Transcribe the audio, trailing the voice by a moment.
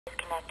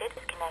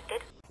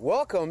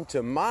Welcome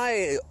to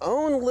my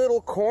own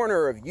little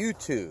corner of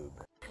YouTube,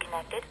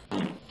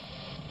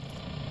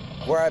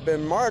 where I've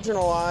been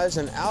marginalized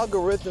and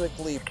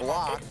algorithmically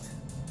blocked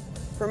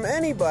from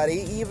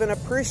anybody even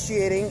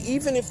appreciating,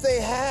 even if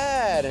they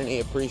had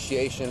any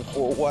appreciation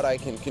for what I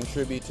can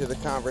contribute to the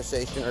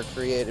conversation, or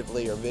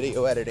creatively, or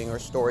video editing, or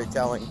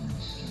storytelling.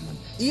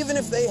 Even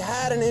if they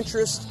had an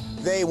interest,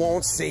 they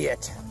won't see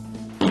it.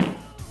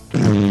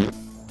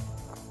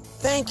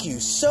 Thank you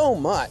so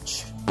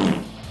much.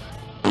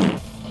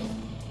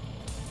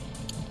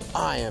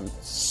 I am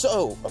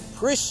so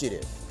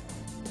appreciative.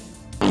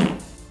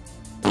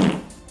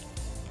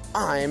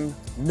 I'm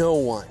no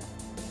one.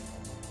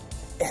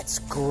 It's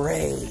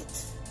great.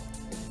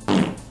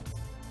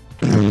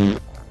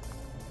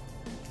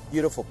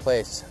 Beautiful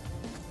place.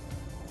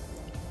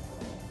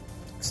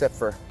 Except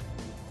for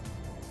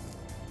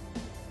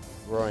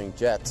roaring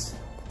jets,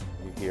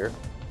 you hear.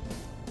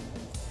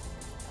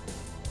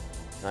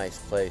 Nice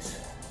place.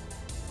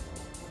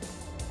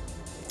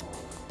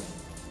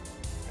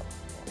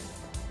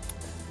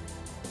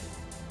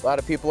 A lot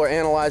of people are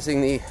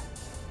analyzing the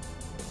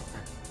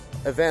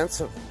events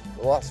of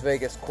the Las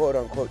Vegas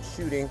quote-unquote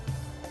shooting.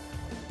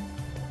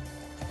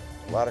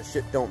 A lot of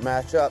shit don't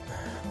match up.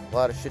 A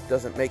lot of shit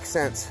doesn't make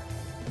sense.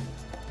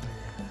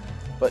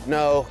 But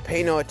no,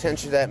 pay no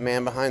attention to that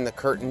man behind the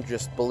curtain.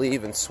 Just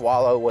believe and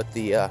swallow what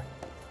the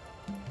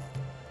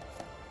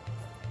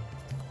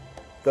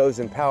those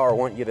in power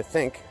want you to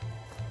think.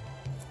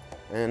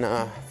 And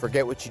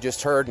forget what you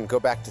just heard and go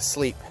back to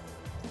sleep.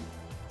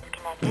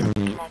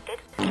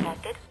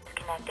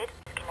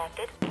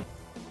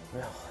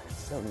 Well,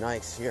 it's so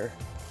nice here.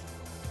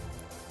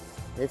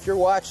 If you're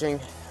watching,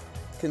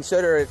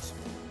 consider it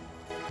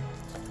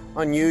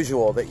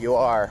unusual that you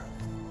are,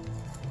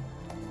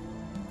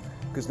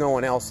 because no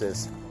one else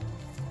is.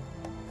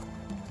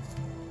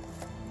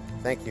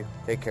 Thank you.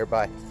 Take care.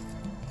 Bye.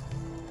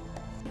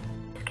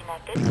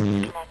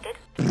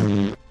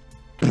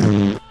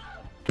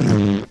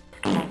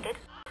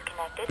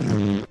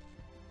 Disconnected.